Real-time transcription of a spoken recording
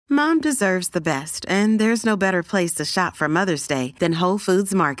Mom deserves the best, and there's no better place to shop for Mother's Day than Whole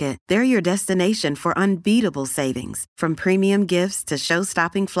Foods Market. They're your destination for unbeatable savings, from premium gifts to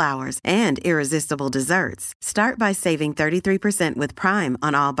show-stopping flowers and irresistible desserts. Start by saving 33% with Prime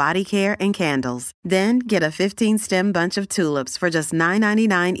on all body care and candles. Then get a 15-stem bunch of tulips for just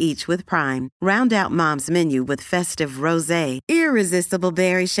 $9.99 each with Prime. Round out Mom's menu with festive rosé, irresistible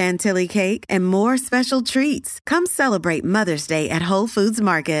berry chantilly cake, and more special treats. Come celebrate Mother's Day at Whole Foods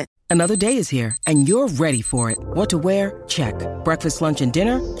Market. Another day is here, and you're ready for it. What to wear? Check. Breakfast, lunch, and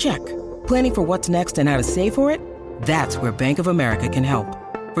dinner? Check. Planning for what's next and how to save for it? That's where Bank of America can help.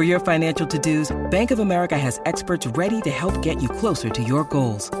 For your financial to-dos, Bank of America has experts ready to help get you closer to your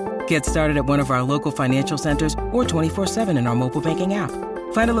goals. Get started at one of our local financial centers or 24/7 in our mobile banking app.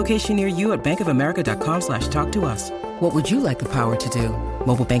 Find a location near you at bankofamerica.com/talktous. What would you like the power to do?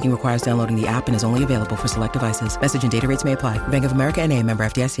 Mobile banking requires downloading the app and is only available for select devices. Message and data rates may apply. Bank of America N.A., member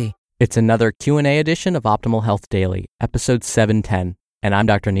FDIC. It's another Q&A edition of Optimal Health Daily, episode 710, and I'm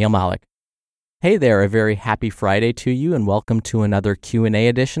Dr. Neil Malik. Hey there, a very happy Friday to you, and welcome to another Q&A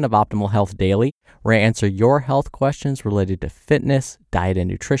edition of Optimal Health Daily, where I answer your health questions related to fitness, diet and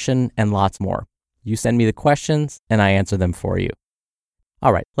nutrition, and lots more. You send me the questions, and I answer them for you.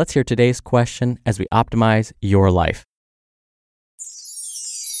 All right, let's hear today's question as we optimize your life.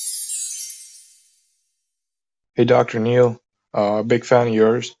 Hey, Dr. Neil, big fan of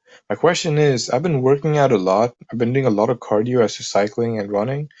yours. My question is, I've been working out a lot. I've been doing a lot of cardio as to cycling and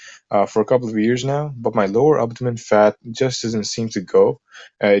running for a couple of years now, but my lower abdomen fat just doesn't seem to go.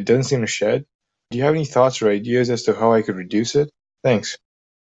 It doesn't seem to shed. Do you have any thoughts or ideas as to how I could reduce it? Thanks.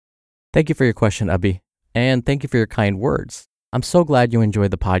 Thank you for your question, Abhi, and thank you for your kind words. I'm so glad you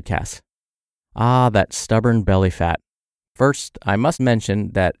enjoyed the podcast. That stubborn belly fat. First, I must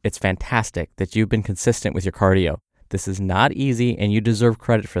mention that it's fantastic that you've been consistent with your cardio. This is not easy, and you deserve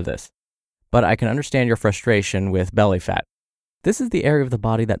credit for this. But I can understand your frustration with belly fat. This is the area of the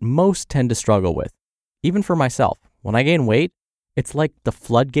body that most tend to struggle with. Even for myself, when I gain weight, it's like the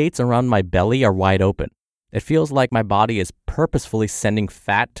floodgates around my belly are wide open. It feels like my body is purposefully sending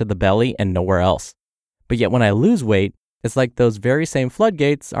fat to the belly and nowhere else. But yet when I lose weight, it's like those very same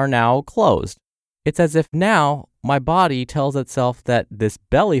floodgates are now closed. It's as if now my body tells itself that this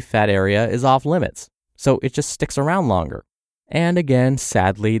belly fat area is off limits, so it just sticks around longer. And again,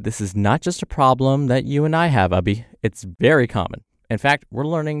 sadly, this is not just a problem that you and I have, Abhi. It's very common. In fact, we're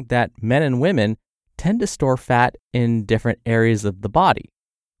learning that men and women tend to store fat in different areas of the body.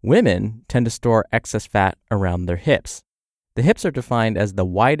 Women tend to store excess fat around their hips. The hips are defined as the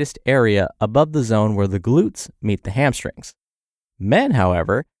widest area above the zone where the glutes meet the hamstrings. Men,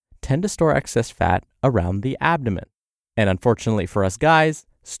 however, tend to store excess fat around the abdomen. And unfortunately for us guys,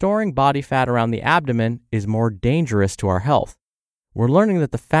 storing body fat around the abdomen is more dangerous to our health. We're learning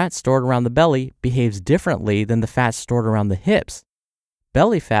that the fat stored around the belly behaves differently than the fat stored around the hips.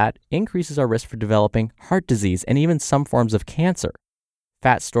 Belly fat increases our risk for developing heart disease and even some forms of cancer.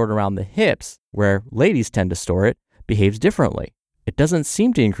 Fat stored around the hips, where ladies tend to store it, behaves differently. It doesn't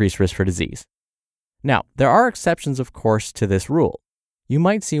seem to increase risk for disease. Now, there are exceptions, of course, to this rule. You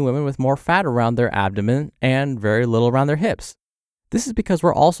might see women with more fat around their abdomen and very little around their hips. This is because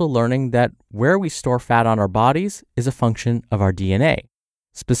we're also learning that where we store fat on our bodies is a function of our DNA,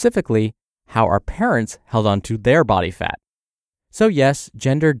 specifically how our parents held on to their body fat. So yes,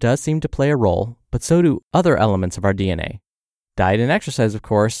 gender does seem to play a role, but so do other elements of our DNA. Diet and exercise, of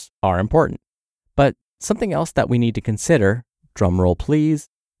course, are important. But something else that we need to consider, drumroll please,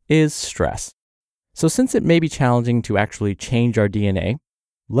 is stress. So since it may be challenging to actually change our DNA,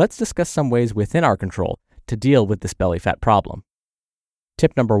 let's discuss some ways within our control to deal with this belly fat problem.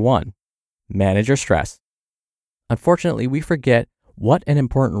 Tip number 1, manage your stress. Unfortunately, we forget what an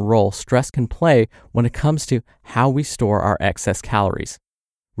important role stress can play when it comes to how we store our excess calories.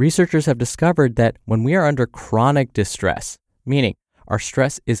 Researchers have discovered that when we are under chronic distress, meaning our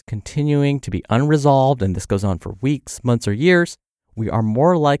stress is continuing to be unresolved and this goes on for weeks, months, or years, we are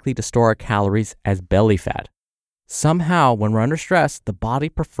more likely to store our calories as belly fat. Somehow, when we're under stress, the body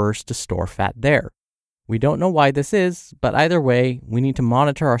prefers to store fat there. We don't know why this is, but either way, we need to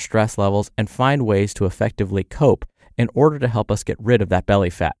monitor our stress levels and find ways to effectively cope in order to help us get rid of that belly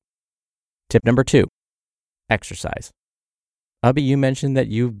fat. Tip number 2, exercise. Abhi, you mentioned that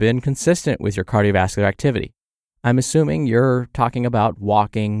you've been consistent with your cardiovascular activity. I'm assuming you're talking about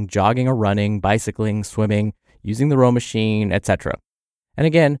walking, jogging or running, bicycling, swimming, using the row machine, etc. And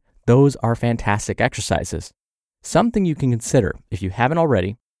again, those are fantastic exercises. Something you can consider, if you haven't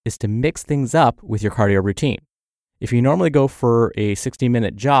already, is to mix things up with your cardio routine. If you normally go for a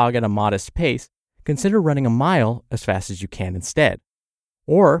 60-minute jog at a modest pace, consider running a mile as fast as you can instead.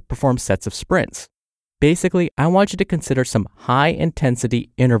 or perform sets of sprints. Basically, I want you to consider some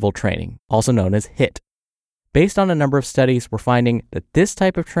high-intensity interval training, also known as HIIT. Based on a number of studies, we're finding that this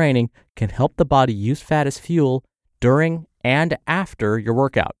type of training can help the body use fat as fuel during and after your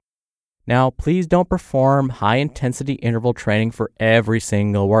workout. Now, please don't perform high-intensity interval training for every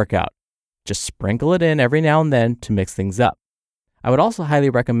single workout. Just sprinkle it in every now and then to mix things up. I would also highly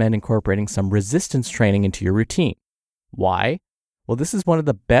recommend incorporating some resistance training into your routine. Why? Well, this is one of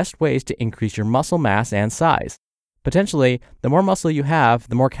the best ways to increase your muscle mass and size. Potentially, the more muscle you have,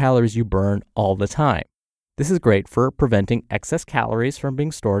 the more calories you burn all the time. This is great for preventing excess calories from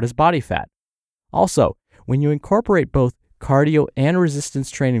being stored as body fat. Also, when you incorporate both cardio and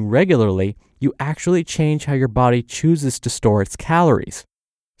resistance training regularly, you actually change how your body chooses to store its calories.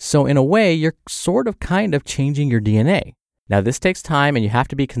 So in a way, you're kind of changing your DNA. Now, this takes time and you have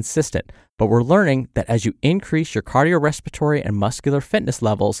to be consistent, but we're learning that as you increase your cardiorespiratory and muscular fitness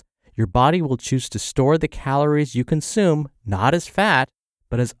levels, your body will choose to store the calories you consume not as fat,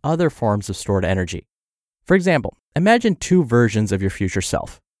 but as other forms of stored energy. For example, imagine two versions of your future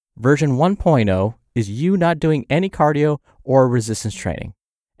self. Version 1.0 is you not doing any cardio or resistance training,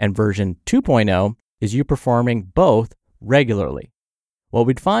 and version 2.0 is you performing both regularly. What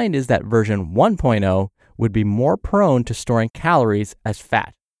we'd find is that version 1.0 would be more prone to storing calories as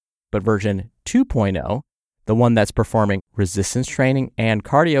fat, but version 2.0, the one that's performing resistance training and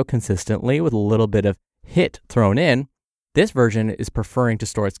cardio consistently with a little bit of HIIT thrown in, this version is preferring to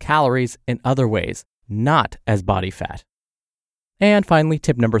store its calories in other ways, not as body fat. And finally,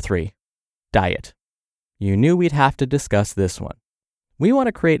 tip number 3, diet. You knew we'd have to discuss this one. We want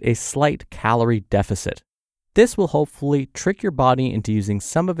to create a slight calorie deficit. This will hopefully trick your body into using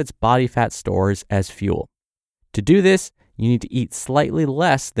some of its body fat stores as fuel. To do this, you need to eat slightly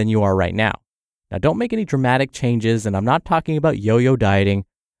less than you are right now. Now, don't make any dramatic changes, and I'm not talking about yo-yo dieting,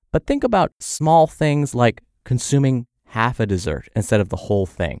 but think about small things like consuming half a dessert instead of the whole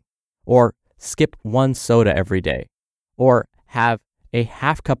thing, or skip one soda every day, or have a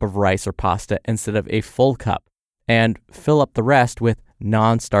half cup of rice or pasta instead of a full cup, and fill up the rest with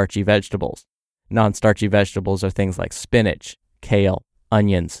non-starchy vegetables. Non-starchy vegetables are things like spinach, kale,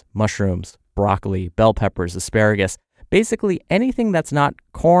 onions, mushrooms, broccoli, bell peppers, asparagus, basically anything that's not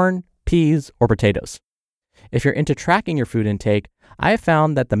corn, peas, or potatoes. If you're into tracking your food intake, I have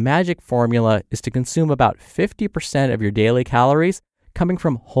found that the magic formula is to consume about 50% of your daily calories coming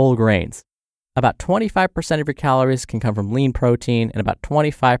from whole grains. About 25% of your calories can come from lean protein and about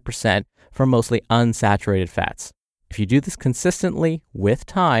 25% from mostly unsaturated fats. If you do this consistently with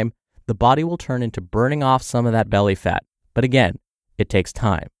time, the body will turn into burning off some of that belly fat. But again, it takes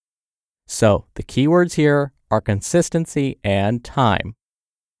time. So the key words here are consistency and time.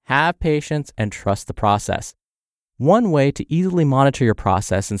 Have patience and trust the process. One way to easily monitor your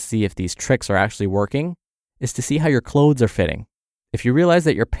process and see if these tricks are actually working is to see how your clothes are fitting. If you realize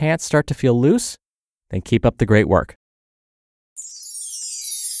that your pants start to feel loose, then keep up the great work.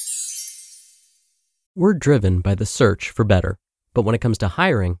 We're driven by the search for better, but when it comes to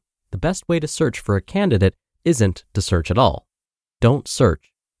hiring, the best way to search for a candidate isn't to search at all. Don't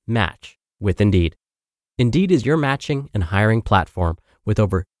search, match with Indeed. Indeed is your matching and hiring platform with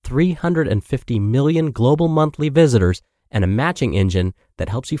over 350 million global monthly visitors and a matching engine that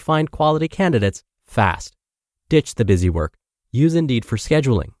helps you find quality candidates fast. Ditch the busy work. Use Indeed for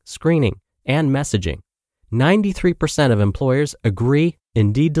scheduling, screening, and messaging. 93% of employers agree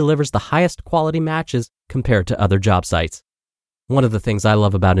Indeed delivers the highest quality matches compared to other job sites. One of the things I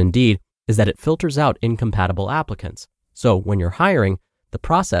love about Indeed is that it filters out incompatible applicants. So when you're hiring, the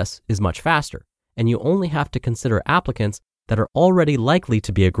process is much faster, and you only have to consider applicants that are already likely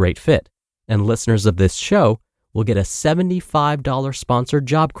to be a great fit. And listeners of this show will get a $75 sponsored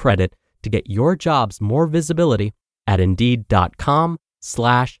job credit to get your jobs more visibility at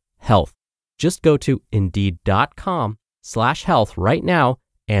Indeed.com/health. Just go to Indeed.com/health right now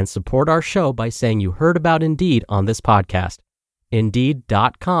and support our show by saying you heard about Indeed on this podcast.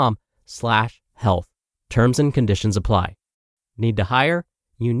 Indeed.com/health. Terms and conditions apply. Need to hire?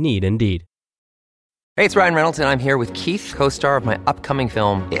 You need Indeed. Hey, it's Ryan Reynolds, and I'm here with Keith, co-star of my upcoming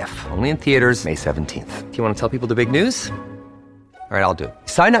film, If, only in theaters May 17th. Do you want to tell people the big news? All right, I'll do it.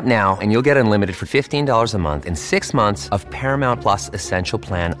 Sign up now and you'll get unlimited for $15 a month and 6 months of Paramount Plus Essential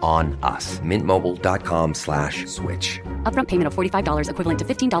Plan on us. MintMobile.com/switch. Upfront payment of $45 equivalent to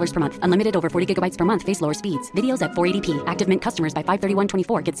 $15 per month. Unlimited over 40 gigabytes per month. Face lower speeds. Videos at 480p. Active Mint customers by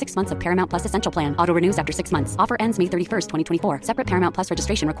 531.24 get 6 months of Paramount Plus Essential Plan. Auto renews after 6 months. Offer ends May 31st, 2024. Separate Paramount Plus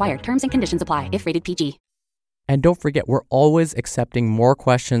registration required. Terms and conditions apply if rated PG. And don't forget, we're always accepting more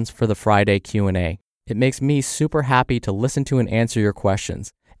questions for the Friday Q&A. It makes me super happy to listen to and answer your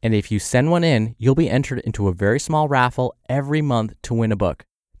questions. And if you send one in, you'll be entered into a very small raffle every month to win a book.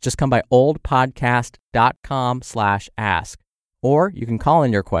 Just come by oldpodcast.com/ask, or you can call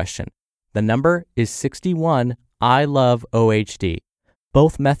in your question. The number is 61 I love OHD.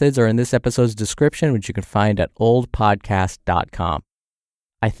 Both methods are in this episode's description, which you can find at oldpodcast.com.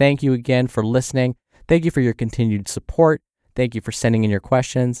 I thank you again for listening. Thank you for your continued support. Thank you for sending in your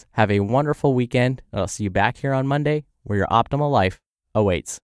questions. Have a wonderful weekend. I'll see you back here on Monday, where your optimal life awaits.